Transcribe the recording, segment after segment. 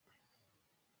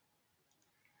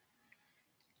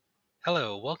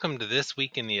Hello, welcome to This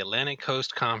Week in the Atlantic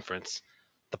Coast Conference,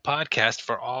 the podcast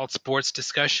for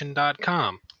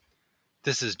allsportsdiscussion.com.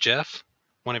 This is Jeff,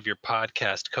 one of your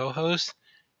podcast co-hosts,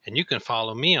 and you can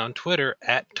follow me on Twitter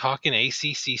at Talkin'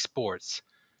 ACC Sports.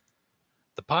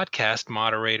 The podcast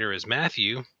moderator is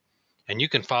Matthew, and you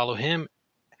can follow him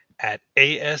at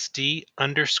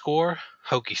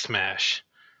ASD_Hokey Smash.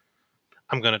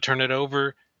 I'm going to turn it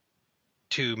over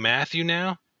to Matthew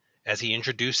now as he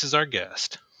introduces our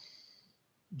guest.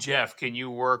 Jeff, can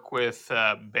you work with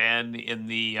Ben in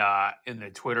the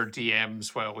Twitter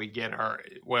DMs while we get the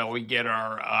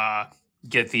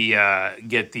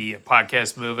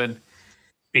podcast moving?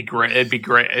 Be great. It'd be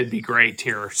great. It'd be great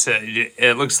here. So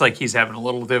it looks like he's having a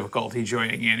little difficulty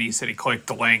joining in. He said he clicked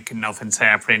the link and nothing's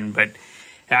happening. But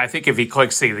I think if he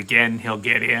clicks it again, he'll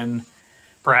get in.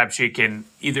 Perhaps you can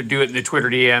either do it in the Twitter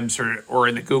DMs or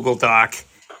in the Google Doc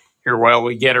here while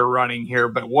we get her running here.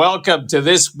 But welcome to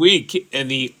This Week in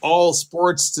the All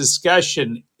Sports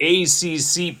Discussion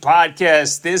ACC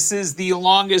Podcast. This is the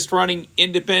longest running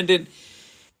independent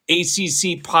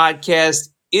ACC podcast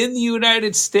in the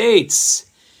United States.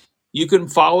 You can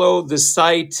follow the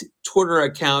site Twitter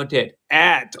account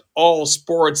at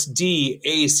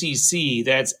AllSportsDACC.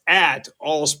 That's at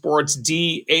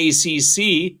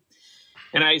AllSportsDACC.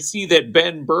 And I see that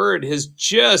Ben Bird has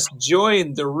just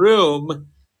joined the room,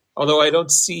 although I don't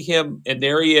see him. And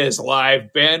there he is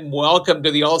live. Ben, welcome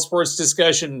to the All Sports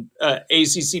Discussion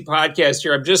ACC podcast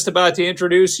here. I'm just about to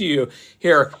introduce you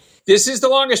here. This is the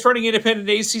longest running independent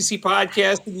ACC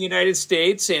podcast in the United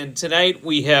States. And tonight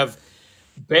we have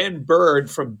Ben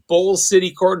Bird from Bull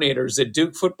City Coordinators at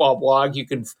Duke Football Blog. You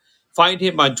can find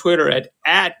him on Twitter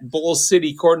at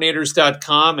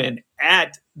bullcitycoordinators.com and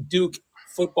at Duke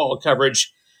Football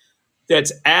Coverage.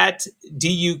 That's at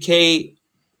DUKFBCORVAGE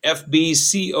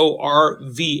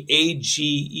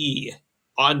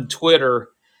on Twitter.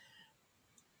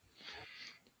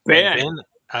 Ben,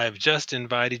 I've just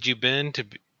invited you, Ben.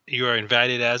 You are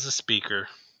invited as a speaker.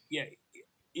 Yeah,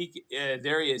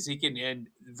 there he is. He can, and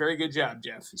very good job,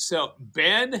 Jeff. So,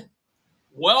 Ben,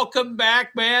 welcome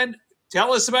back, man.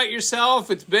 Tell us about yourself.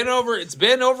 It's been over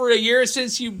a year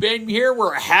since you've been here.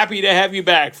 We're happy to have you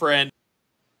back, friend.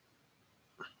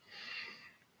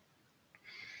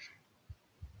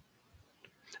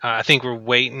 I think we're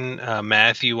waiting,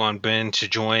 Matthew, on Ben to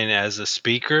join as a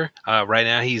speaker. Right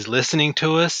now, he's listening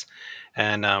to us,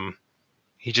 and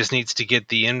he just needs to get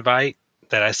the invite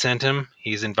that I sent him.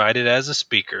 He's invited as a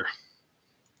speaker.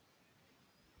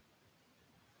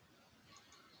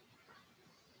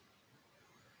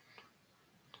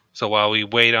 So while we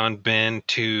wait on Ben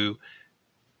to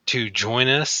join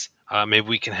us, maybe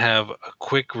we can have a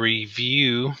quick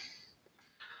review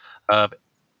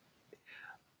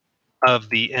of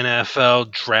the NFL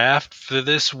draft for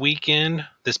this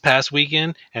past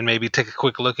weekend, and maybe take a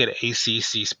quick look at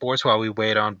ACC sports while we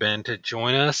wait on Ben to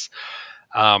join us.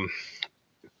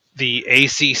 The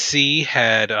ACC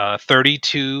had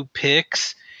 32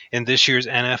 picks in this year's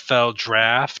NFL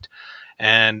draft,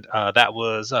 and that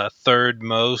was third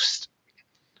most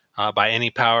by any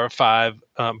Power 5,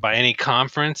 by any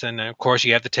conference. And of course,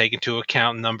 you have to take into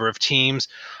account number of teams,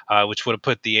 which would have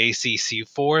put the ACC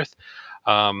fourth.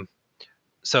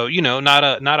 So, not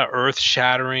a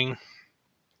earth-shattering.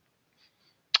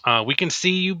 We can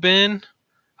see you, Ben.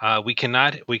 We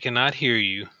cannot hear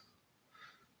you.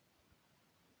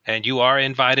 And you are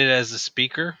invited as a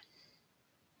speaker.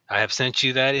 I have sent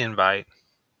you that invite.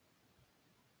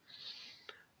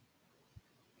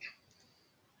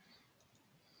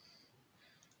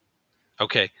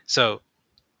 Okay, so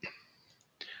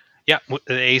yeah,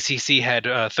 the ACC had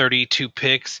 32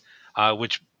 picks,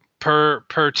 which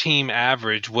per team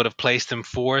average would have placed them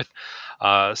fourth.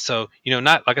 So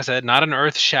not, like I said, not an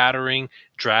earth-shattering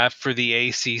draft for the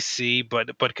ACC,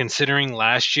 but considering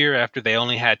last year after they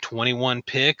only had 21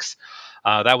 picks,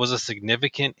 that was a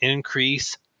significant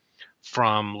increase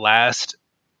from last.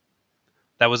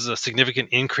 That was a significant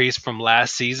increase from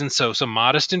last season. So some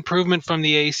modest improvement from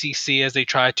the ACC as they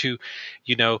try to,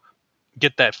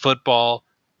 get that football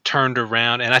turned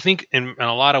around. And I think in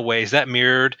a lot of ways that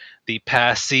mirrored the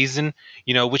past season,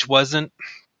 which wasn't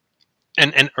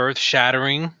an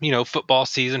earth-shattering, football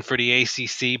season for the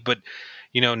ACC, but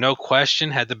no question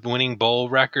had the winning bowl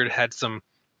record, had some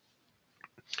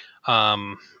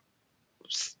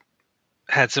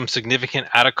significant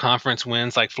out-of-conference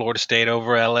wins like Florida State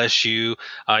over LSU,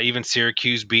 even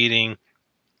Syracuse beating,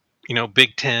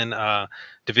 Big Ten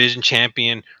division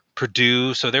champion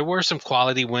Purdue. So there were some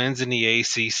quality wins in the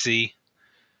ACC.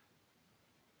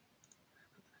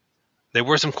 there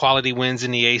were some quality wins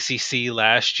in the ACC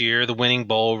last year. The winning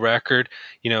bowl record,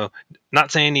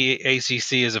 not saying the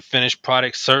ACC is a finished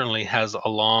product, certainly has a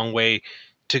long way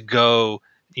to go,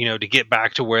 to get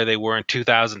back to where they were in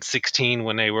 2016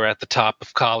 when they were at the top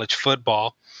of college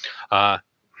football. Uh,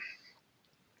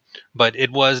 but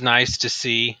it was nice to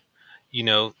see, you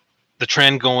know, the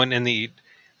trend going in the.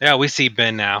 Yeah, we see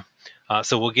Ben now.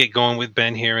 So we'll get going with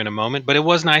Ben here in a moment. But it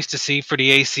was nice to see for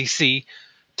the ACC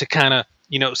to kind of,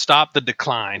 stop the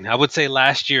decline. I would say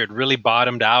last year it really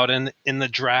bottomed out in the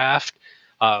draft.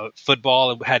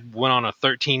 Football had went on a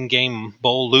 13 game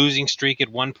bowl losing streak at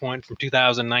one point from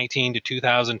 2019 to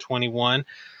 2021.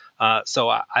 So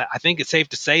I think it's safe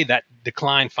to say that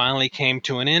decline finally came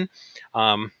to an end.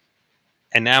 And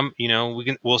now,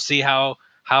 we'll see how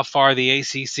far the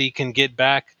ACC can get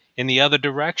back in the other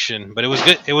direction. But it was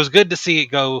good. It was good to see it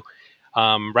go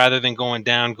rather than going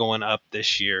down, going up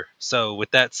this year. So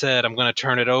with that said, I'm going to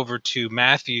turn it over to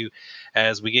Matthew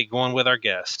as we get going with our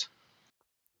guest.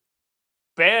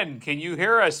 Ben, can you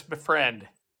hear us, my friend?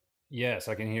 Yes,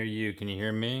 I can hear you. Can you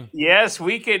hear me? Yes,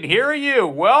 we can hear you.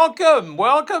 Welcome.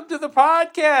 Welcome to the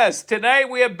podcast. Tonight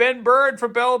we have Ben Bird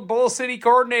from Bull City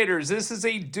Coordinators. This is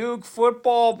a Duke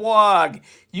football blog.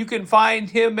 You can find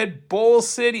him at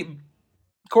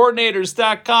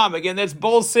bullcitycoordinators.com. Again, that's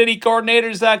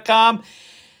bullcitycoordinators.com.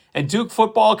 And Duke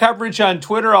football coverage on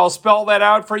Twitter. I'll spell that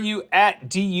out for you at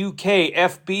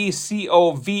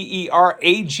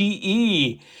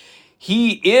DUKFBCOVERAGE.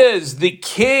 He is the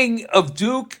king of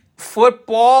Duke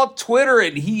football Twitter,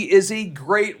 and he is a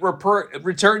great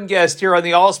return guest here on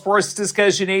the All Sports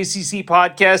Discussion ACC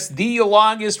podcast, the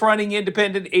longest running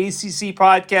independent ACC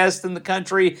podcast in the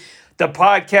country, the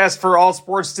podcast for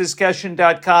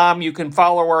allsportsdiscussion.com. You can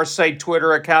follow our site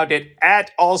Twitter account at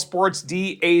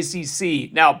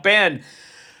allsportsdacc. Now, Ben,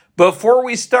 before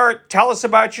we start, tell us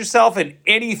about yourself and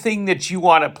anything that you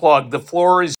want to plug. The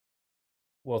floor is.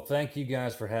 Well, thank you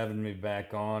guys for having me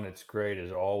back on. It's great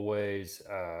as always.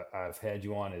 I've had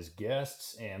you on as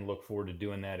guests and look forward to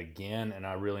doing that again. And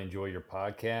I really enjoy your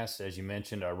podcast. As you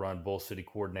mentioned, I run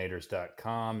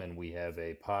bullcitycoordinators.com, and we have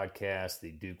a podcast,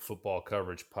 the Duke Football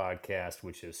Coverage Podcast,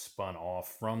 which has spun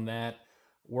off from that.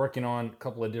 Working on a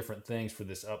couple of different things for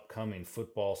this upcoming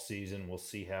football season. We'll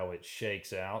see how it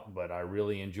shakes out, but I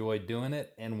really enjoy doing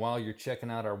it. And while you're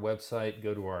checking out our website,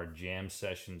 go to our Jam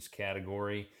Sessions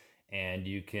category, and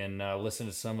you can listen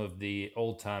to some of the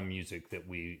old time music that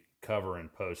we cover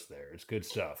and post there. It's good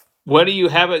stuff. When do you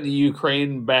have the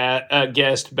Ukraine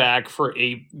guest back for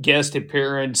a guest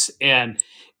appearance and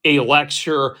a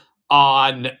lecture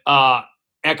on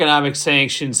economic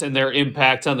sanctions and their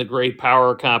impact on the great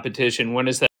power competition? When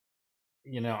is that?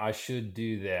 I should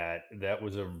do that. That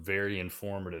was a very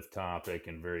informative topic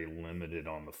and very limited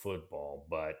on the football,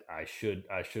 but I should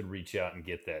reach out and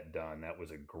get that done. That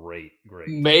was a great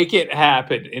Make topic. it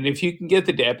happen. And if you can get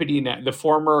the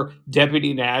former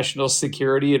deputy national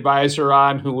security advisor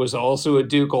on, who was also a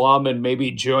Duke alum, and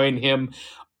maybe join him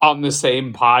on the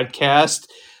same podcast,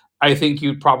 I think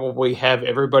you'd probably have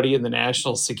everybody in the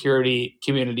national security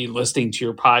community listening to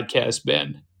your podcast,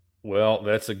 Ben. Well,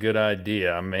 that's a good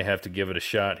idea. I may have to give it a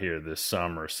shot here this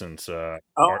summer since our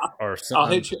son, I'll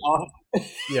hit you.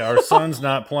 yeah, our son's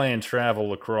not playing travel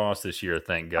lacrosse this year,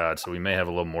 thank God. So we may have a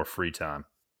little more free time.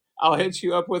 I'll hit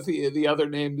you up with the other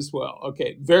name as well.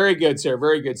 Okay, very good, sir.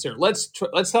 Very good, sir. Let's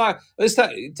talk just a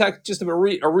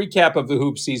recap of the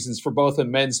hoop seasons for both the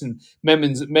men's and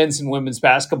women's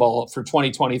basketball for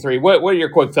 2023. What are your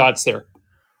quick thoughts there?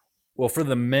 Well, for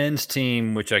the men's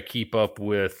team, which I keep up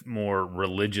with more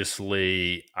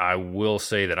religiously, I will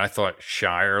say that I thought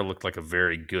Shire looked like a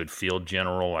very good field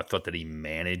general. I thought that he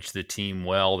managed the team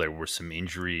well. There were some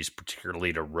injuries,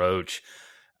 particularly to Roach,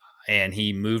 and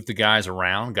he moved the guys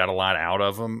around, got a lot out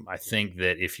of them. I think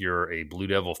that if you're a Blue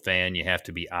Devil fan, you have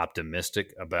to be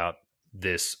optimistic about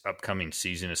this upcoming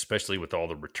season, especially with all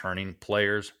the returning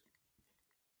players.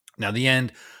 Now, the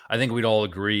end, I think we'd all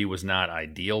agree, was not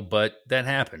ideal, but that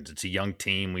happens. It's a young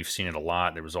team. We've seen it a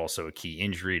lot. There was also a key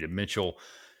injury to Mitchell.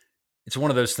 It's one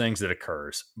of those things that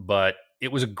occurs, but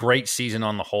it was a great season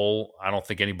on the whole. I don't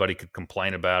think anybody could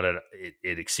complain about it.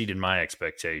 It exceeded my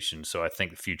expectations, so I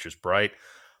think the future's bright.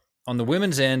 On the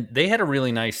women's end, they had a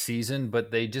really nice season,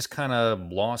 but they just kind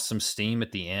of lost some steam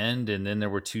at the end, and then there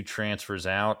were 2 transfers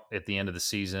out at the end of the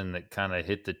season that kind of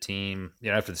hit the team,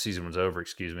 after the season was over,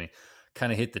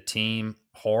 kind of hit the team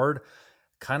hard.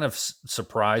 Kind of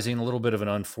surprising, a little bit of an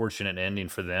unfortunate ending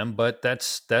for them, but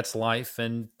that's life,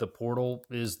 and the portal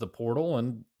is the portal,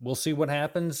 and we'll see what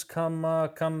happens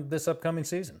come this upcoming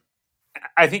season.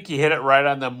 I think you hit it right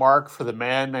on the mark for the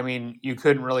men. I mean, you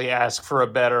couldn't really ask for a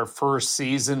better first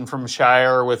season from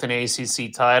Shire with an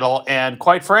ACC title. And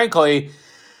quite frankly,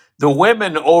 the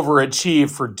women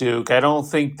overachieved for Duke. I don't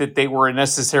think that they were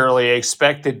necessarily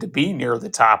expected to be near the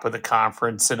top of the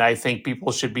conference, and I think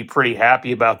people should be pretty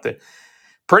happy about the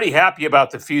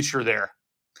future there.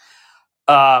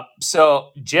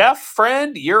 So Jeff,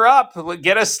 friend, you're up.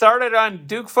 Get us started on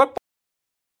Duke football.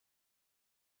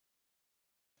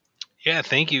 Yeah,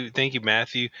 thank you,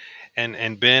 Matthew,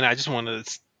 and Ben. I just want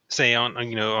to say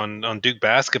on Duke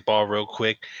basketball real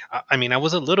quick. I mean, I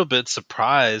was a little bit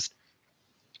surprised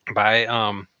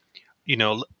by you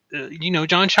know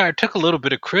John Shire took a little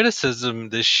bit of criticism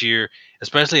this year,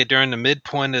 especially during the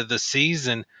midpoint of the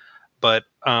season. But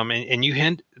and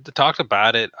you talked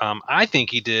about it. I think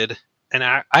he did, and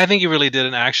I think he really did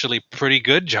an actually pretty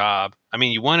good job. I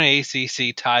mean, you won an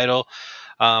ACC title.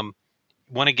 Um,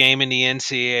 Won a game in the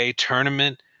NCAA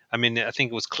tournament. I mean, I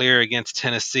think it was clear against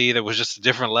Tennessee. There was just a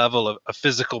different level of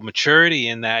physical maturity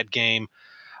in that game.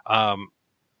 Um,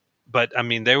 but I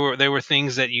mean, there were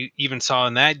things that you even saw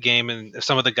in that game, and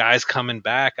some of the guys coming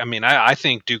back. I mean, I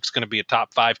think Duke's going to be a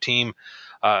top five team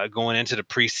going into the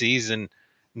preseason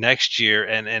next year,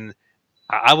 and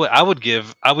I would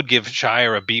give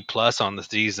Shire a B plus on the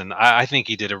season. I think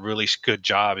he did a really good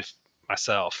job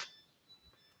myself.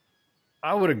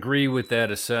 I would agree with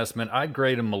that assessment. I'd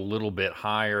grade him a little bit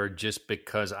higher just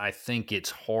because I think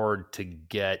it's hard to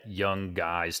get young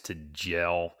guys to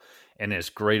gel. And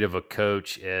as great of a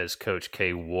coach as Coach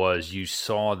K was, you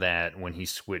saw that when he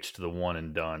switched to the one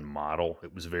and done model.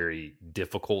 It was very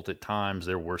difficult at times.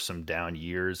 There were some down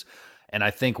years. And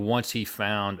I think once he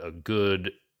found a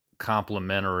good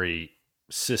complementary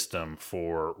system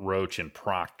for Roach and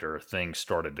Proctor, things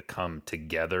started to come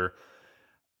together.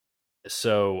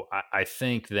 So I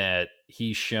think that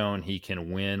he's shown he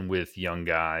can win with young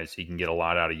guys. He can get a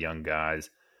lot out of young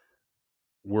guys.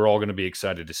 We're all going to be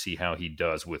excited to see how he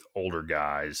does with older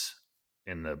guys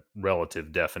in the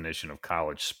relative definition of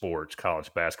college sports,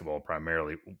 college basketball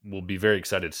primarily. We'll be very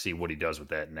excited to see what he does with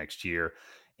that next year.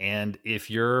 And if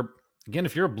you're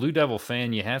a Blue Devil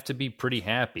fan, you have to be pretty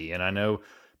happy. And I know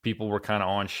people were kind of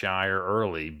on Shire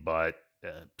early, but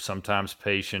sometimes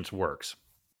patience works.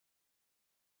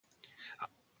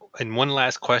 And one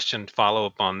last question, follow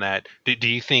up on that. Do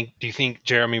you think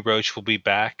Jeremy Roach will be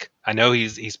back? I know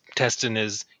he's testing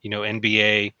his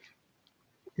NBA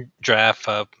draft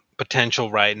potential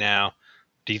right now.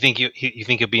 Do you think you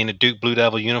think he'll be in a Duke Blue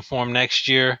Devil uniform next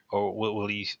year, or will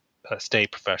he stay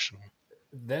professional?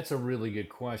 That's a really good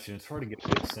question. It's hard to get a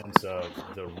good sense of.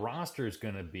 The roster is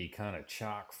going to be kind of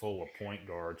chock full of point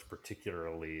guards,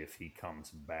 particularly if he comes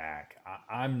back.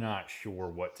 I'm not sure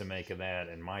what to make of that,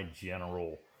 and my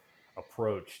general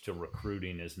approach to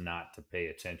recruiting is not to pay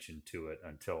attention to it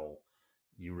until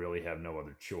you really have no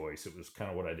other choice. It was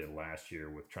kind of what I did last year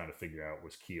with trying to figure out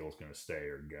was Keels going to stay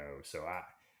or go. So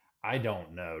I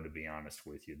don't know, to be honest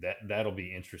with you. That'll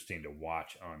be interesting to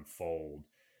watch unfold.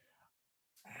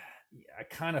 I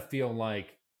kind of feel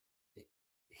like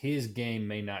his game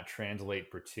may not translate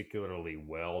particularly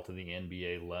well to the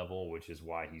NBA level, which is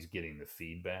why he's getting the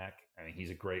feedback. I mean,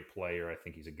 he's a great player. I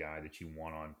think he's a guy that you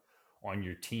want on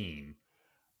your team,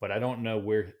 but I don't know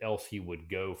where else he would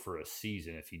go for a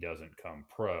season if he doesn't come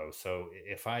pro. So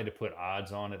if I had to put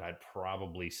odds on it, I'd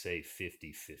probably say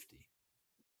 50-50.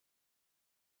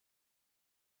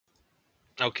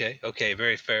 Okay,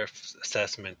 very fair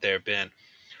assessment there, Ben.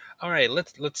 All right,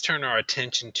 let's turn our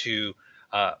attention to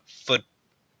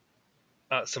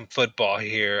some football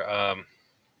here.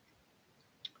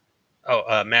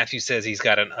 Matthew says he's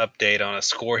got an update on a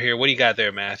score here. What do you got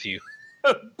there, Matthew?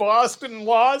 Boston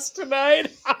lost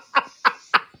tonight.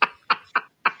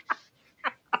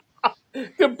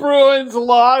 The Bruins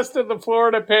lost to the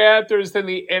Florida Panthers, and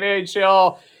the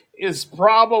NHL is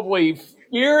probably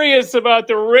furious about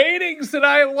the ratings, and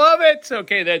I love it.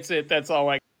 Okay, that's it. That's all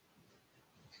I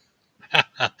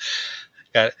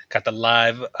got the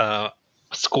live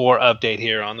score update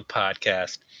here on the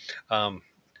podcast. All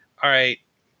right,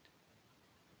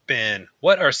 Ben,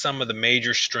 what are some of the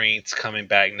major strengths coming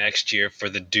back next year for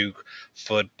the Duke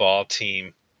football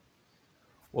team?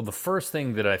 Well, the first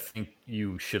thing that I think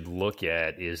you should look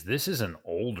at is this is an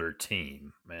older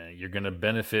team. Man, you're going to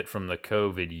benefit from the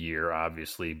COVID year,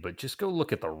 obviously, but just go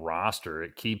look at the roster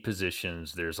at key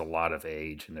positions. There's a lot of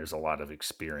age and there's a lot of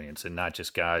experience, and not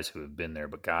just guys who have been there,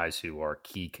 but guys who are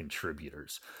key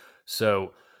contributors.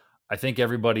 So I think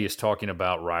everybody is talking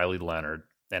about Riley Leonard,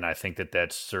 and I think that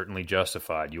that's certainly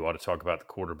justified. You ought to talk about the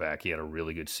quarterback. He had a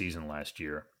really good season last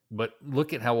year. But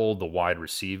look at how old the wide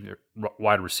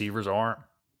receivers are.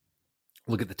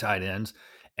 look at the tight ends,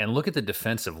 and look at the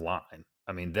defensive line.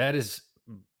 I mean, that is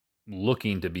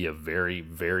looking to be a very,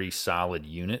 very solid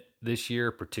unit this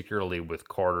year, particularly with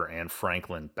Carter and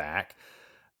Franklin back.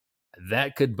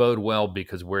 That could bode well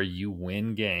because where you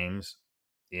win games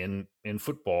in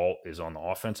football is on the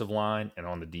offensive line and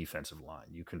on the defensive line.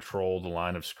 You control the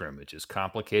line of scrimmage. As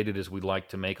complicated as we like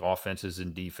to make offenses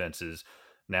and defenses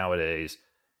nowadays,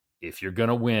 if you're going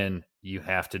to win, you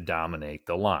have to dominate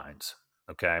the lines.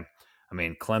 Okay. I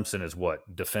mean, Clemson is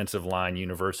what, defensive line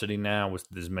university now with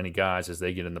as many guys as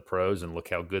they get in the pros, and look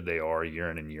how good they are year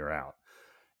in and year out.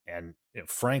 And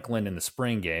Franklin in the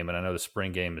spring game, and I know the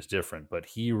spring game is different, but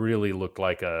he really looked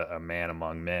like a man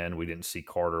among men. We didn't see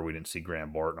Carter. We didn't see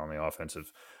Graham Barton on the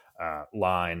offensive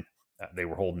line. They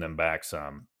were holding them back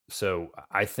some. So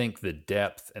I think the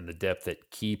depth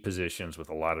at key positions with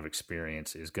a lot of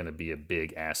experience is going to be a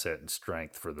big asset and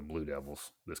strength for the Blue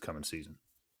Devils this coming season.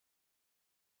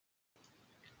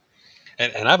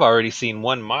 And I've already seen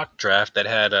one mock draft that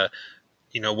had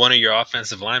one of your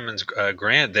offensive linemen's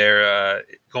Grant there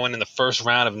going in the first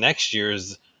round of next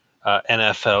year's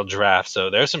NFL draft. So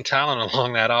there's some talent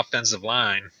along that offensive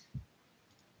line.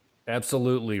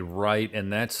 Absolutely right,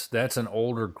 and that's an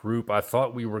older group. I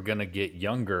thought we were going to get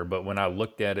younger, but when I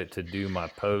looked at it to do my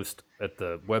post at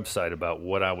the website about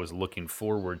what I was looking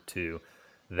forward to,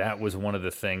 that was one of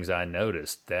the things I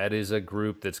noticed. That is a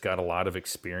group that's got a lot of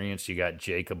experience. You got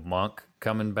Jacob Monk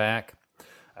coming back.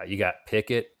 You got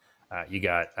Pickett. You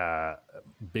got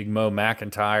Big Mo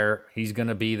McIntyre. He's going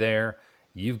to be there.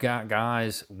 You've got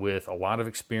guys with a lot of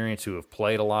experience who have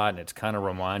played a lot, and it's kind of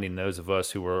reminding those of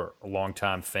us who are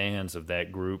longtime fans of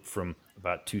that group from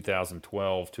about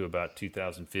 2012 to about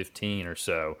 2015 or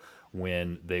so,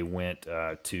 when they went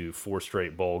to 4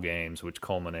 straight bowl games, which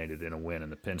culminated in a win in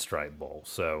the Pinstripe Bowl.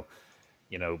 So,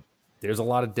 there's a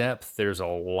lot of depth. There's a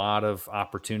lot of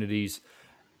opportunities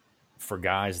for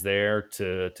guys there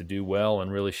to do well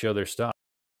and really show their stuff.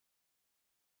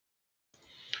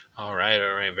 All right,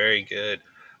 very good.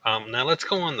 Now let's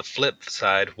go on the flip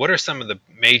side. What are some of the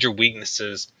major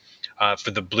weaknesses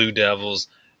for the Blue Devils?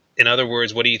 In other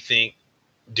words, what do you think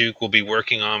Duke will be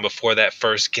working on before that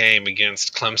first game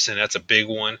against Clemson? That's a big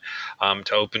one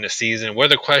to open the season. What are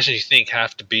the questions you think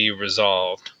have to be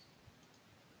resolved?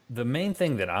 The main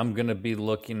thing that I'm going to be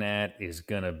looking at is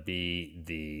going to be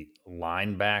the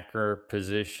linebacker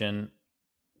position.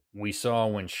 We saw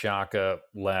when Shaka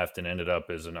left and ended up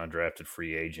as an undrafted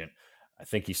free agent. I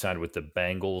think he signed with the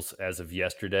Bengals as of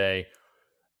yesterday.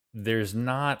 There's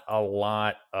not a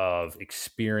lot of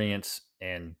experience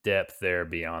and depth there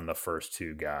beyond the first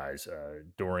 2 guys.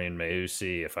 Dorian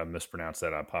Mausi, if I mispronounced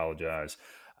that, I apologize.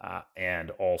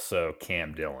 And also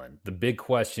Cam Dillon. The big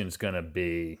question is going to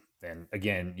be, and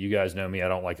again, you guys know me, I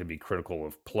don't like to be critical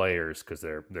of players because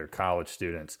they're college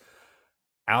students.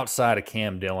 Outside of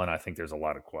Cam Dillon, I think there's a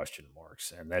lot of question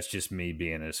marks, and that's just me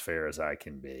being as fair as I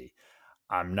can be.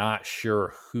 I'm not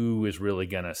sure who is really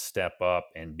going to step up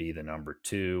and be the number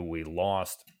 2. We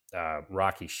lost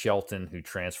Rocky Shelton, who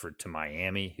transferred to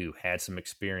Miami, who had some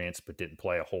experience but didn't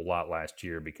play a whole lot last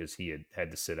year because he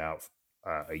had to sit out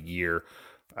a year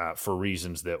for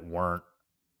reasons that weren't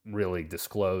really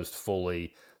disclosed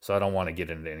fully. So I don't want to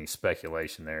get into any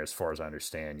speculation there. As far as I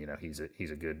understand, he's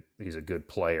a good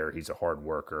player. He's a hard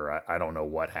worker. I don't know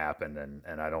what happened,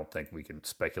 and I don't think we can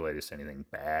speculate as anything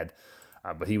bad.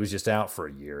 But he was just out for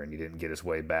a year, and he didn't get his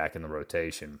way back in the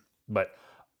rotation. But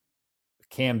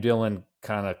Cam Dillon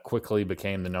kind of quickly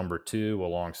became the number 2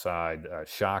 alongside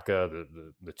Shaka,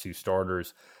 the 2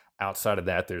 starters. Outside of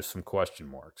that, there's some question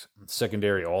marks.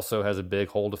 Secondary also has a big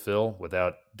hole to fill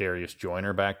without Darius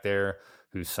Joyner back there,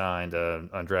 who signed an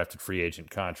undrafted free agent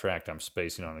contract. I'm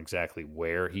spacing on exactly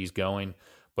where he's going.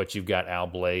 But you've got Al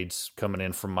Blades coming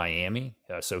in from Miami,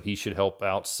 so he should help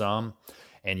out some.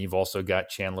 And you've also got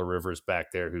Chandler Rivers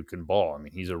back there who can ball. I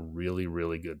mean, he's a really,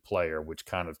 really good player, which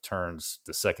kind of turns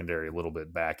the secondary a little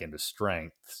bit back into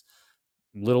strengths.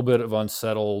 A little bit of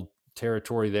unsettled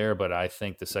territory there, but I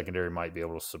think the secondary might be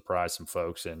able to surprise some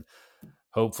folks, and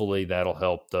hopefully that'll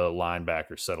help the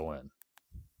linebackers settle in.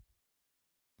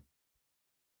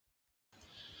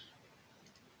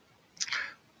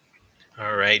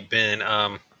 All right, Ben.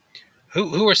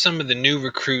 Who are some of the new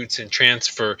recruits and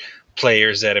transfer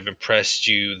players that have impressed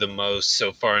you the most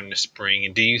so far in the spring?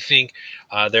 And do you think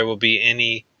there will be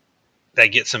any that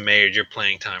get some major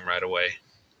playing time right away?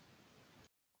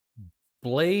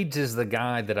 Blades is the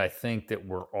guy that I think that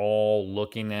we're all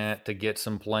looking at to get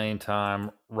some playing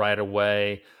time right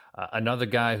away. Another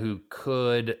guy who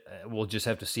we'll just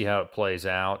have to see how it plays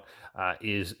out.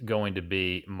 is going to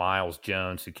be Miles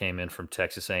Jones, who came in from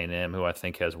Texas A&M, who I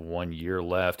think has 1 year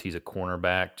left. He's a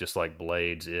cornerback, just like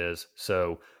Blades is.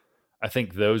 So I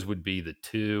think those would be the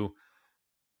two.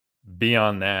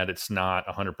 Beyond that, it's not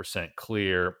 100%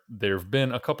 clear. There have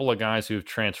been a couple of guys who have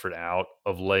transferred out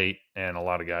of late and a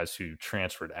lot of guys who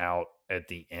transferred out at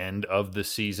the end of the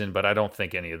season, but I don't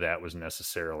think any of that was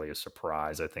necessarily a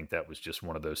surprise. I think that was just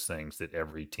one of those things that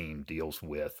every team deals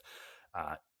with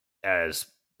uh, as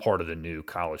part of the new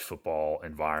college football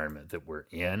environment that we're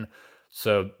in.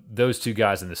 So those two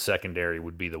guys in the secondary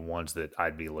would be the ones that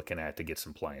I'd be looking at to get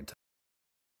some playing time.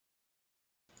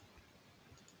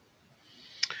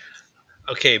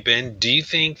 Okay, Ben, do you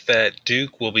think that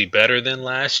Duke will be better than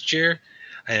last year?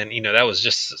 And, that was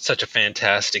just such a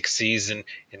fantastic season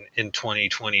in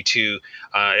 2022.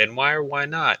 And why or why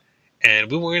not? And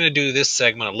we were going to do this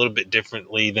segment a little bit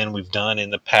differently than we've done in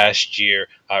the past year.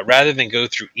 Rather than go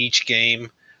through each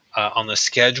game on the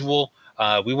schedule,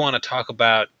 we want to talk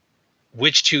about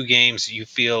which two games you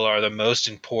feel are the most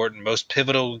important, most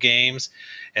pivotal games,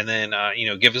 and then,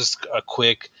 give us a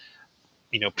quick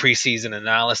preseason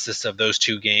analysis of those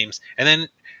two games, and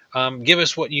then give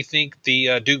us what you think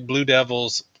the Duke Blue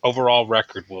Devils overall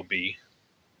record will be.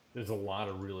 There's a lot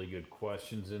of really good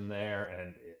questions in there,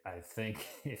 and I think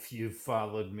if you've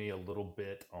followed me a little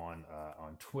bit on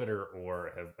Twitter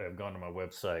or have gone to my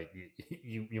website,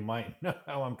 you might know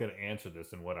how I'm going to answer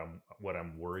this and what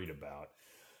I'm worried about.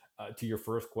 To your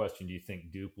first question, do you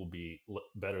think Duke will be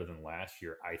better than last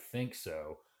year? I think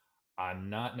so.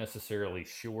 I'm not necessarily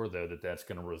sure, though, that that's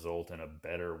going to result in a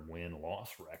better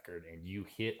win-loss record. And you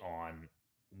hit on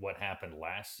what happened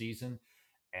last season.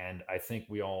 And I think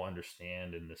we all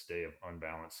understand in this day of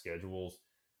unbalanced schedules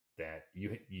that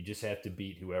you just have to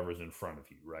beat whoever's in front of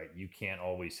you, right? You can't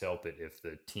always help it if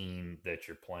the team that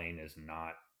you're playing is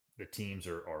not, the teams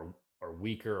are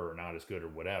weaker or not as good or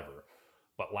whatever.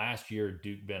 But last year,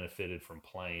 Duke benefited from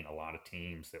playing a lot of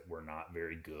teams that were not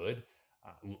very good.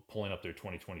 Pulling up their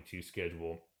 2022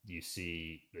 schedule, you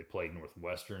see they played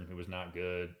Northwestern, who was not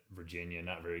good, Virginia,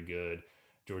 not very good,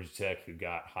 Georgia Tech, who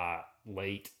got hot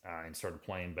late and started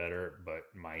playing better, but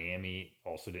Miami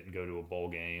also didn't go to a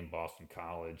bowl game, Boston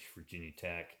College, Virginia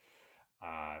Tech.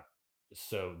 Uh,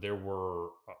 so there were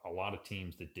a lot of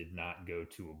teams that did not go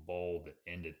to a bowl that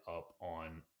ended up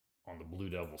on the Blue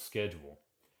Devil schedule.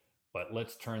 But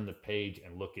let's turn the page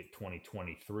and look at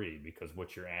 2023, because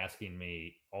what you're asking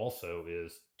me also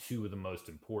is two of the most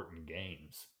important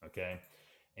games. Okay.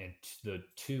 And the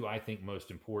two, I think,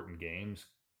 most important games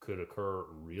could occur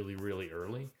really, really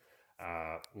early.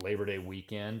 Labor Day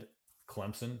weekend,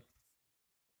 Clemson.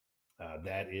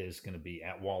 That is going to be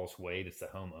at Wallace Wade. It's the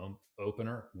home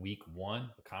opener, week one,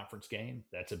 a conference game.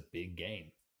 That's a big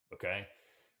game. Okay.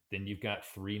 Then you've got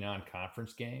three non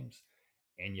conference games,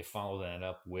 and you follow that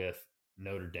up with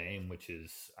Notre Dame, which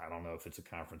is, I don't know if it's a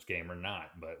conference game or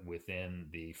not, but within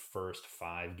the first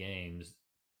five games,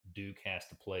 Duke has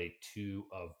to play two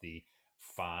of the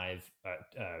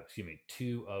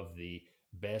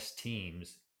best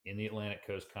teams in the Atlantic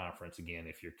Coast Conference. Again,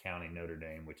 if you're counting Notre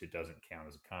Dame, which it doesn't count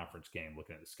as a conference game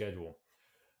looking at the schedule,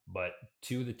 but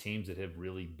two of the teams that have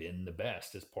really been the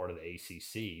best as part of the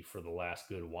ACC for the last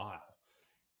good while.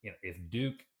 If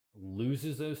Duke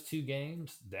loses those two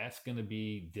games, that's going to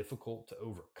be difficult to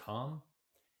overcome.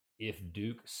 If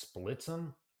Duke splits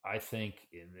them, I think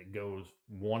it goes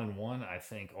 1-1. I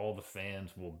think all the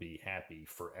fans will be happy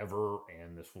forever,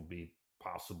 and this will be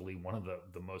possibly one of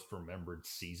the most remembered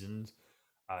seasons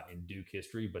in Duke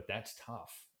history. But that's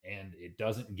tough, and it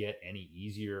doesn't get any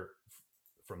easier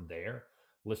from there.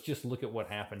 Let's just look at what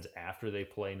happens after they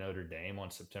play Notre Dame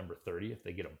on September 30th.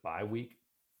 They get a bye week.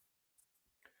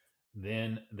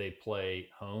 Then they play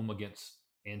home against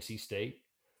NC State.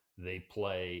 They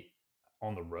play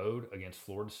on the road against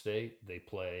Florida State. They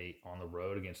play on the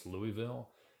road against Louisville.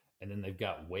 And then they've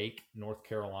got Wake, North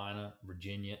Carolina,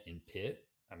 Virginia, and Pitt.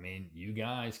 I mean, you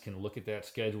guys can look at that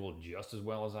schedule just as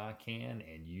well as I can,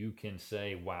 and you can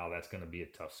say, wow, that's going to be a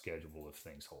tough schedule if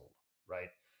things hold, right?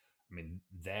 I mean,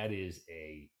 that is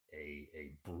a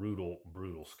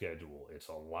brutal schedule. It's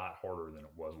a lot harder than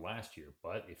it was last year.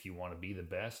 But if you want to be the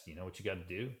best, you know what you got to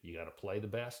do? You got to play the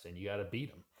best and you got to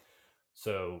beat them.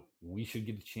 So we should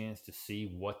get a chance to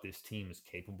see what this team is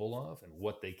capable of and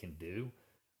what they can do.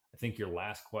 I think your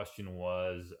last question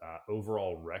was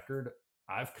overall record.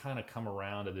 I've kind of come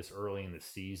around to this early in the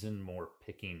season, more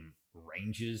picking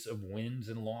ranges of wins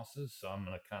and losses. So I'm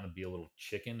going to kind of be a little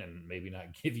chicken and maybe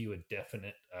not give you a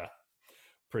definite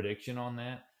prediction on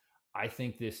that. I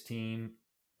think this team,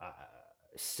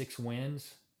 6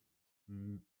 wins.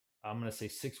 I'm going to say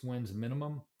 6 wins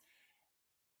minimum.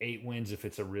 8 wins if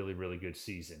it's a really, really good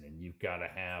season. And you've got to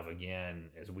have, again,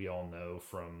 as we all know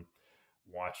from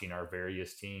watching our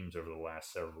various teams over the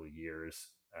last several years,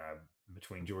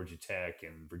 between Georgia Tech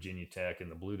and Virginia Tech and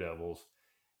the Blue Devils,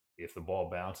 if the ball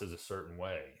bounces a certain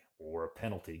way or a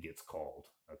penalty gets called,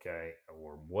 okay,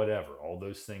 or whatever, all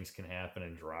those things can happen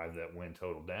and drive that win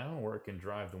total down, or it can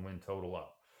drive the win total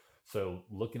up. So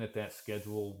looking at that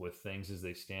schedule with things as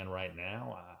they stand right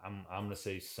now, I'm going to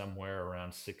say somewhere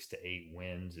around 6 to 8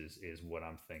 wins is what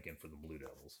I'm thinking for the Blue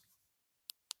Devils.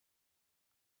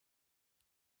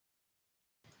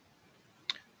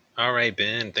 All right,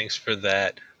 Ben, thanks for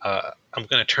that. I'm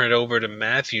going to turn it over to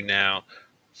Matthew now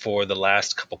for the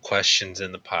last couple questions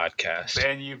in the podcast.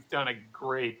 Ben, you've done a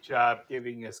great job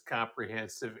giving us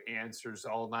comprehensive answers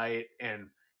all night, and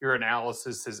your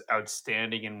analysis is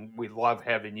outstanding, and we love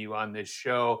having you on this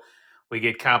show. We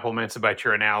get compliments about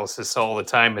your analysis all the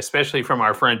time, especially from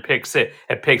our friend Pick Six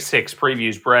at Pick Six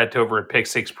Previews. Brett over at Pick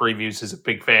Six Previews is a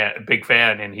big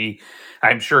fan, and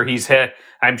I'm sure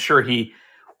he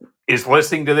is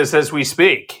listening to this as we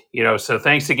speak. So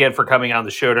thanks again for coming on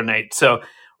the show tonight. So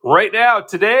right now,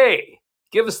 today,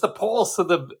 give us the pulse of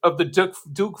the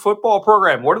Duke football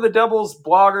program. What are the Devils,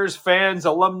 bloggers, fans,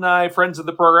 alumni, friends of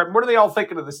the program? What are they all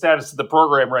thinking of the status of the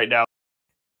program right now?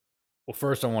 Well,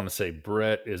 first I want to say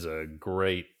Brett is a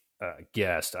great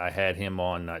guest. I had him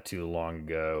on not too long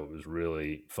ago. It was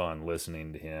really fun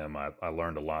listening to him. I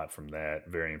learned a lot from that.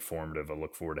 Very informative. I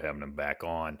look forward to having him back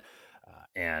on.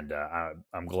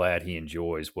 I'm glad he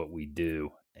enjoys what we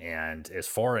do. And as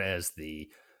far as the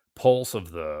pulse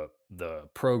of the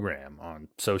program on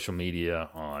social media,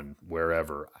 on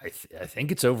wherever, I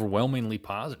think it's overwhelmingly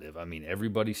positive. I mean,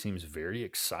 everybody seems very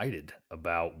excited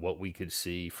about what we could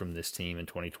see from this team in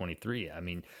 2023. I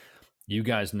mean, you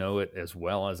guys know it as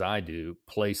well as I do.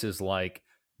 Places like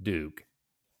Duke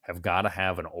have got to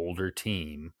have an older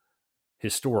team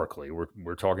historically.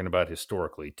 We're talking about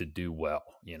historically to do well.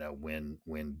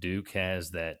 When Duke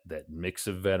has that mix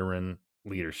of veteran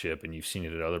leadership, and you've seen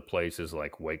it at other places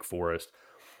like Wake Forest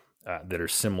that are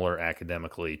similar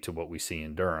academically to what we see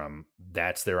in Durham,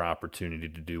 that's their opportunity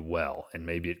to do well. And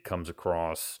maybe it comes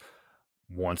across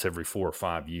once every 4 or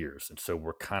 5 years. And so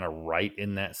we're kind of right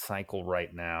in that cycle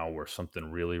right now where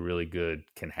something really, really good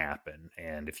can happen.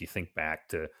 And if you think back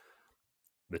to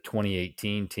the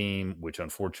 2018 team, which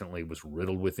unfortunately was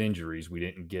riddled with injuries, we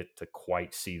didn't get to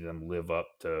quite see them live up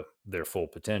to their full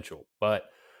potential. But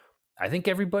I think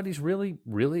everybody's really,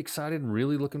 really excited and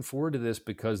really looking forward to this,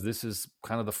 because this is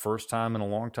kind of the first time in a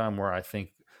long time where I think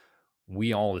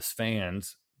we all as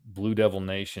fans, Blue Devil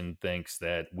Nation, thinks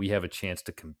that we have a chance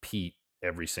to compete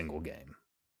every single game.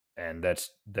 And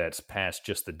that's past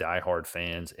just the diehard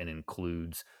fans and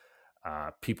includes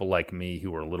people like me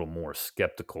who are a little more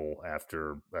skeptical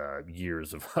after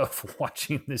years of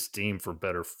watching this team, for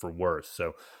better, for worse.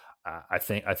 So I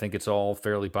think it's all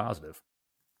fairly positive.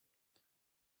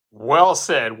 Well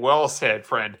said,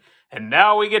 friend. And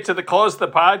now we get to the close of the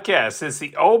podcast. It's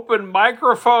the open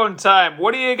microphone time.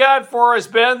 What do you got for us,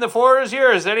 Ben? The floor is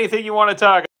yours. Anything you want to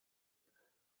talk about?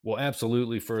 Well,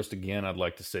 absolutely. First, again, I'd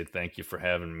like to say thank you for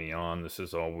having me on. This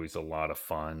is always a lot of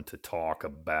fun to talk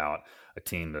about a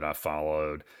team that I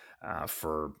followed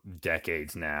for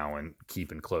decades now and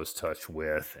keep in close touch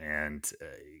with. And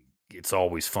it's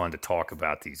always fun to talk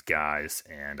about these guys.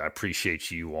 And I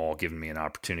appreciate you all giving me an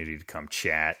opportunity to come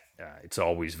chat. It's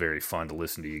always very fun to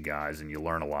listen to you guys, and you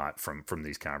learn a lot from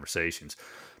these conversations.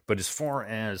 But as far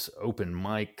as open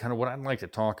mic, kind of what I'd like to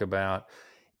talk about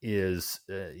is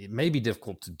it may be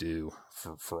difficult to do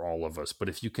for all of us, but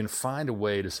if you can find a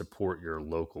way to support your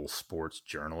local sports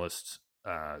journalists,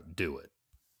 do it.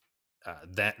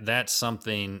 That's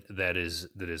something that is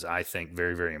I think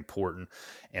very, very important,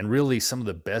 and really some of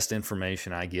the best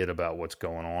information I get about what's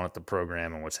going on at the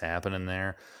program and what's happening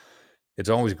there. It's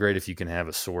always great if you can have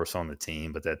a source on the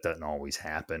team, but that doesn't always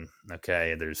happen.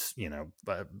 Okay, there's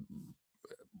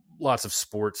lots of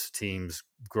sports teams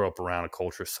grow up around a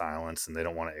culture of silence, and they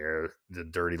don't want to air the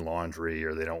dirty laundry,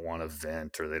 or they don't want to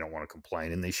vent, or they don't want to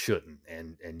complain, and they shouldn't.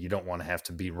 And you don't want to have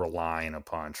to be relying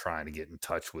upon trying to get in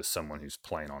touch with someone who's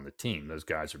playing on the team. Those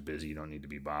guys are busy. You don't need to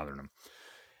be bothering them.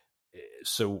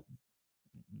 So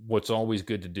what's always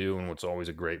good to do, and what's always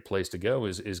a great place to go,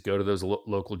 is go to those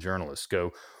local journalists.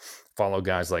 Go follow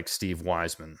guys like Steve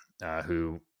Wiseman,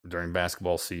 who during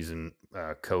basketball season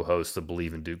co-hosts the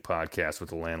Believe in Duke podcast with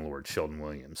the landlord, Sheldon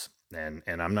Williams. And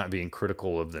I'm not being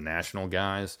critical of the national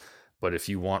guys, but if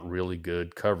you want really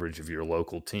good coverage of your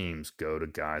local teams, go to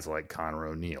guys like Connor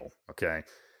O'Neill, okay?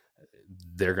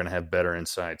 They're going to have better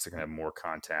insights. They're going to have more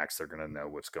contacts. They're going to know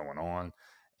what's going on.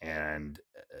 and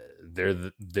they're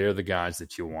the guys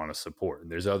that you want to support.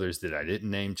 And there's others that I didn't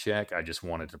name check. I just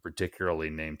wanted to particularly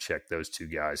name check those two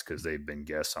guys because they've been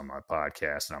guests on my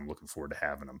podcast, and I'm looking forward to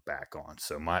having them back on.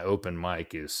 So my open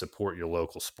mic is support your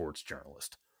local sports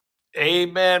journalist.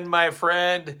 Amen, my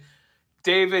friend.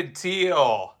 David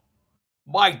Teal,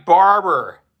 Mike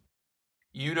Barber.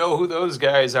 You know who those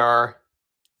guys are.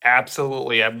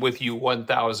 Absolutely. I'm with you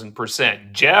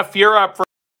 1,000%. Jeff, you're up for.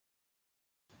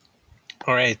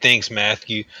 All right, thanks,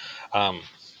 Matthew.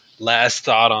 Last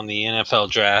thought on the NFL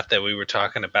draft that we were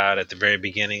talking about at the very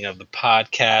beginning of the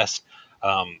podcast.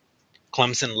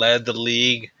 Clemson led the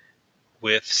league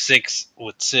with six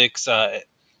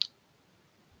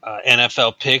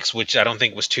NFL picks, which I don't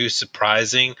think was too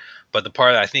surprising. But the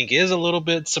part that I think is a little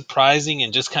bit surprising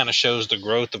and just kind of shows the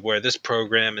growth of where this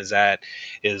program is at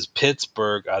is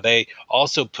Pittsburgh. They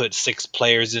also put 6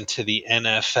 players into the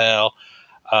NFL.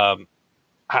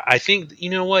 I think, you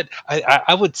know what,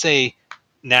 I would say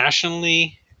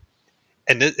nationally,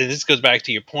 and this goes back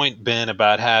to your point, Ben,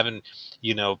 about having,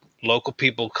 local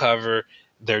people cover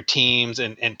their teams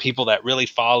and people that really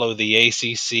follow the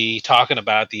ACC, talking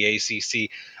about the ACC.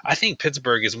 I think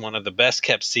Pittsburgh is one of the best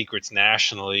kept secrets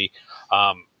nationally,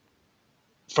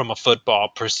 from a football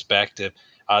perspective.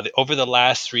 Over the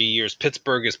last 3 years,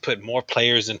 Pittsburgh has put more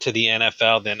players into the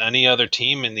NFL than any other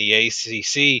team in the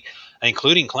ACC,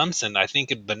 including Clemson. I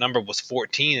think the number was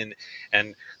 14,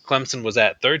 and Clemson was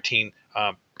at 13.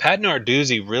 Pat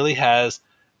Narduzzi really has,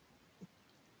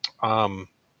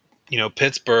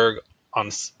 Pittsburgh on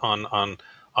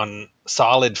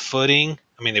solid footing.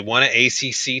 I mean, they won an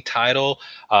ACC title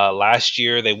last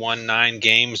year. They won 9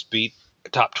 games, beat a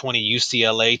top 20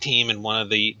 UCLA team, and one of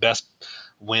the best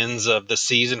wins of the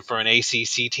season for an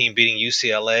ACC team, beating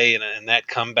UCLA in that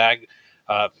comeback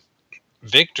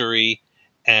victory.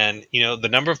 And the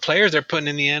number of players they're putting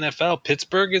in the NFL,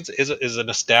 Pittsburgh is an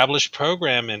established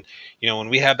program. And when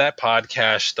we have that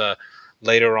podcast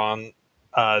later on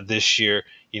this year,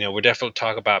 we're definitely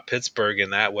talk about Pittsburgh in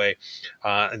that way.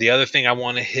 The other thing I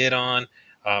want to hit on,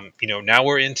 now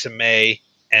we're into May,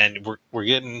 and we're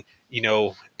getting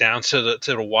down to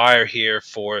the wire here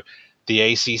for the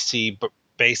ACC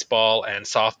baseball and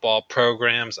softball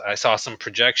programs. I saw some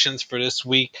projections for this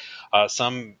week.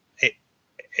 Some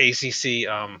ACC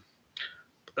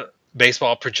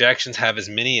baseball projections have as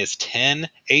many as 10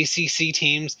 ACC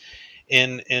teams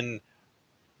in the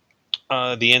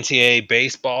NCAA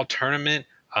baseball tournament.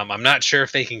 I'm not sure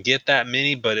if they can get that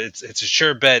many, but it's a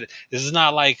sure bet. This is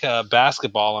not like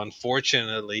basketball,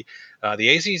 unfortunately. The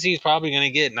ACC is probably going to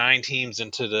get 9 teams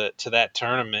into that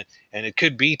tournament, and it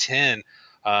could be 10.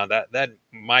 That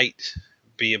might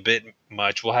be a bit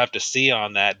much. We'll have to see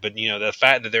on that. But the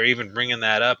fact that they're even bringing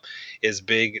that up is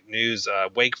big news.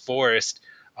 Wake Forest,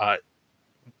 that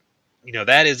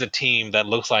is a team that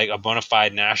looks like a bona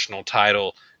fide national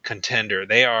title contender.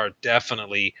 They are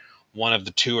definitely one of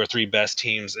the 2 or 3 best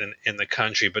teams in the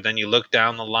country. But then you look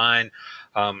down the line,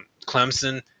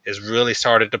 Clemson has really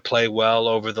started to play well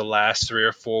over the last 3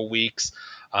 or 4 weeks.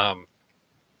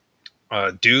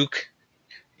 Duke,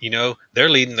 they're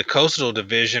leading the Coastal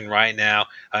Division right now.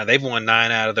 They've won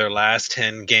 9 out of their last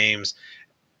 10 games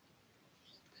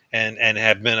and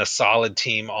have been a solid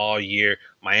team all year.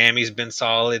 Miami's been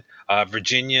solid.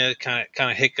 Virginia kind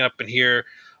of hiccuping here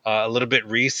a little bit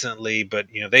recently, but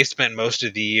they spent most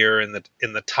of the year in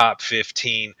the top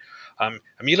 15.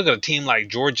 You look at a team like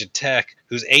Georgia Tech,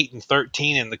 who's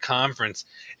 8-13 in the conference,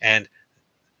 and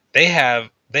they have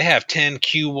 10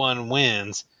 Q1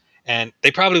 wins, and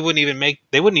they probably wouldn't even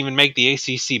make the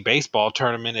ACC baseball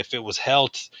tournament if it was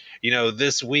held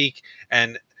this week.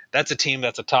 And that's a team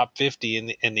that's a top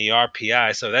 50 in the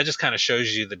RPI. So that just kind of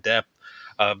shows you the depth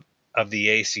of the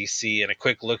ACC. And a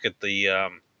quick look at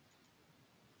the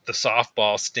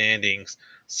softball standings.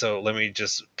 So let me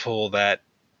just pull that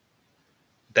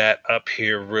up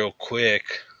here real quick.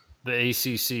 The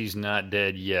ACC's not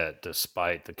dead yet,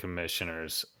 despite the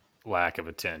commissioner's lack of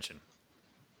attention.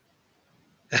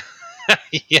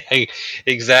 Yeah,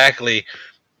 exactly.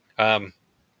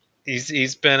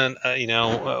 He's been,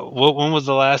 when was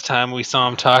the last time we saw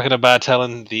him talking about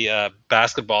telling the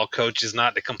basketball coaches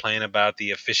not to complain about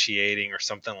the officiating or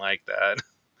something like that?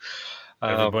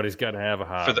 Everybody's got to have a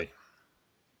hobby.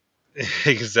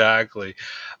 Exactly.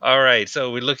 All right,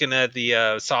 so we're looking at the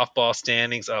softball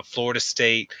standings. Florida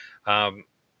State,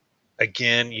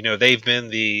 again, they've been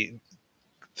the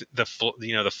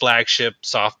flagship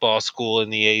softball school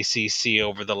in the ACC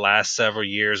over the last several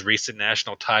years. Recent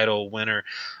national title winner,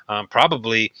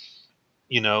 probably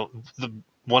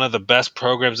one of the best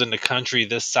programs in the country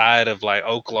this side of like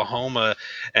Oklahoma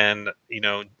and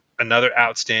another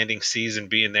outstanding season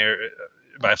being there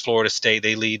by Florida State.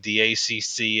 They lead the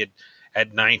ACC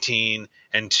at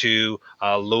 19-2.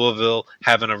 Louisville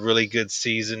having a really good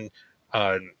season.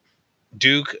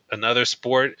 Duke, another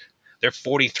sport, they're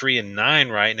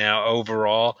 43-9 right now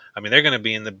overall. I mean, they're going to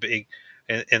be in the big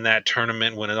in that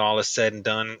tournament when it all is said and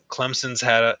done. Clemson's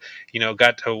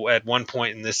got to at one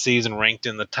point in this season ranked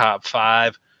in the top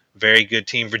 5. Very good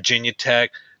team. Virginia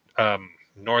Tech,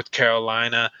 North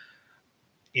Carolina,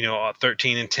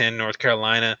 13-10. North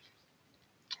Carolina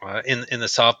in the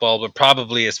softball, but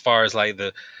probably as far as like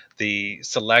the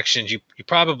selections, you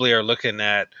probably are looking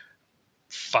at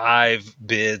 5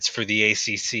 bids for the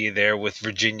ACC there, with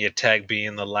Virginia Tech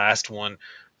being the last one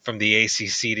from the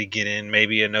ACC to get in.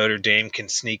 Maybe a Notre Dame can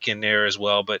sneak in there as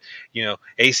well. But,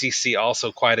 ACC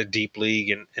also quite a deep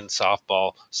league in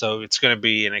softball. So it's going to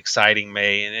be an exciting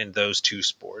May in those 2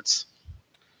 sports.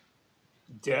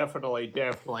 Definitely.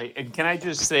 And can I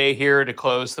just say here to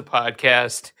close the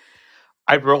podcast,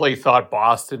 I really thought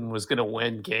Boston was going to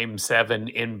win Game 7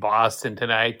 in Boston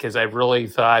tonight, because I really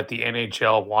thought the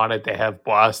NHL wanted to have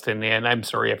Boston in. I'm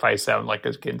sorry if I sound like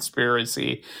a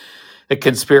conspiracy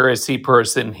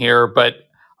person here, but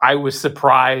I was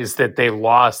surprised that they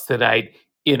lost tonight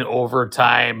in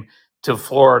overtime to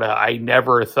Florida. I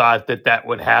never thought that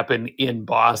would happen in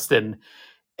Boston,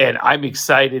 and I'm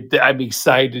excited. I'm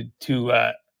excited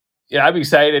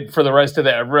for the rest of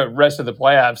the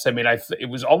playoffs. I mean, it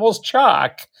was almost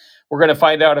chalk. We're going to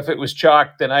find out if it was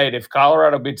chalk tonight. If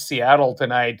Colorado beats Seattle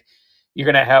tonight, you're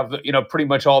going to have pretty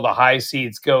much all the high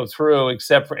seeds go through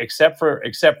except for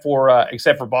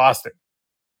Boston.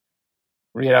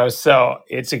 So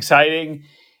it's exciting.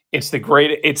 It's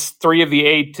 3 of the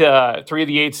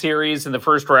 8 series in the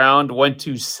first round went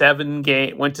to 7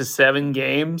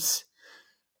 games,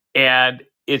 and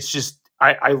it's just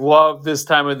I love this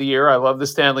time of the year. I love the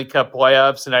Stanley Cup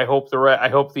playoffs, and I hope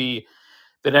the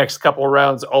next couple of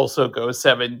rounds also go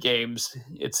 7 games.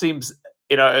 It seems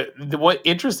the one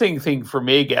interesting thing for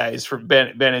me, guys, for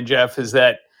Ben and Jeff, is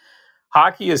that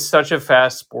hockey is such a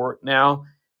fast sport now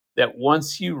that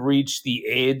once you reach the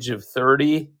age of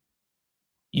 30,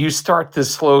 you start to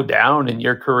slow down in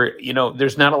your career.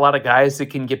 There's not a lot of guys that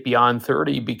can get beyond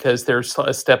 30 because they're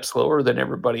a step slower than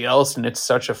everybody else. And it's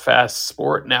such a fast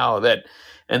sport now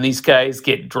and these guys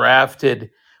get drafted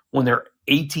when they're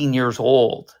 18 years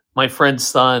old. My friend's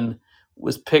son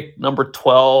was picked number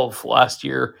 12 last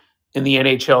year in the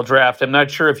NHL draft. I'm not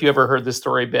sure if you ever heard this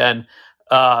story, Ben.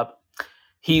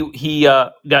 He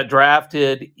got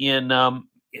drafted in,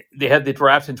 they had the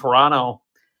draft in Toronto,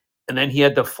 and then he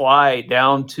had to fly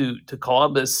down to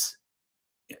Columbus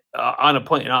on a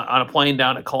plane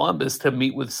down to Columbus to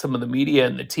meet with some of the media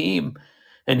and the team.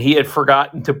 And he had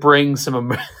forgotten to bring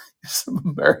some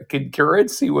American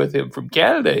currency with him from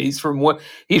Canada. He's from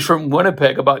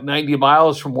Winnipeg, about 90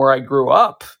 miles from where I grew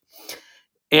up,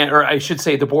 or I should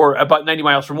say the border, about 90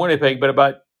 miles from Winnipeg, but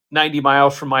about 90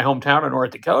 miles from my hometown of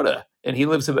North Dakota. And he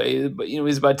lives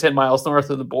he's about 10 miles north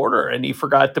of the border, and he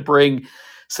forgot to bring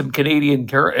some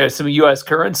some U.S.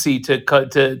 currency to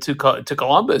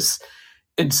Columbus.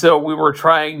 And so we were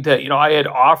trying to, I had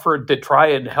offered to try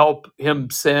and help him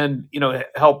send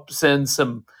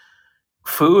some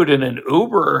food in an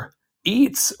Uber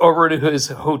Eats over to his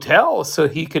hotel so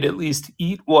he could at least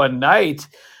eat one night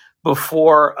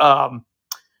before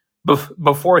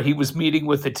he was meeting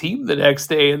with the team the next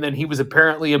day. And then he was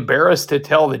apparently embarrassed to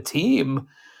tell the team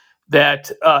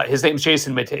that his name's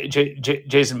Jason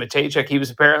Matejchuk. He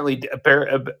was apparently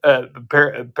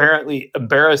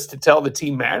embarrassed to tell the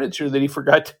team manager that he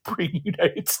forgot to bring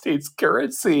United States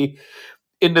currency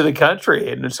into the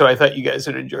country. And so I thought you guys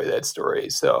would enjoy that story.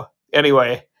 So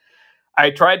anyway, I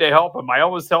tried to help him. I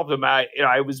almost helped him. I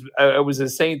was a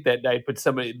saint that night, but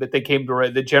they came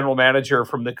to the general manager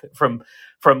from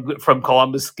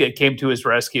Columbus came to his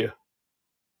rescue.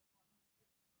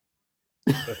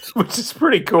 Which is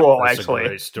pretty cool, that's actually. A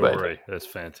great story. That's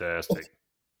fantastic.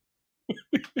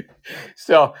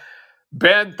 So,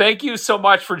 Ben, thank you so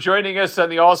much for joining us on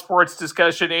the All Sports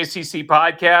Discussion ACC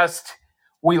podcast.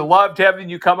 We loved having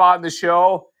you come on the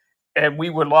show, and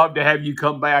we would love to have you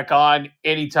come back on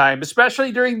anytime,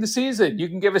 especially during the season. You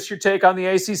can give us your take on the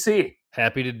ACC.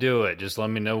 Happy to do it. Just let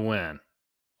me know when.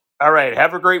 All right.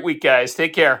 Have a great week, guys.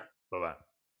 Take care. Bye-bye.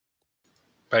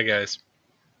 Bye, guys.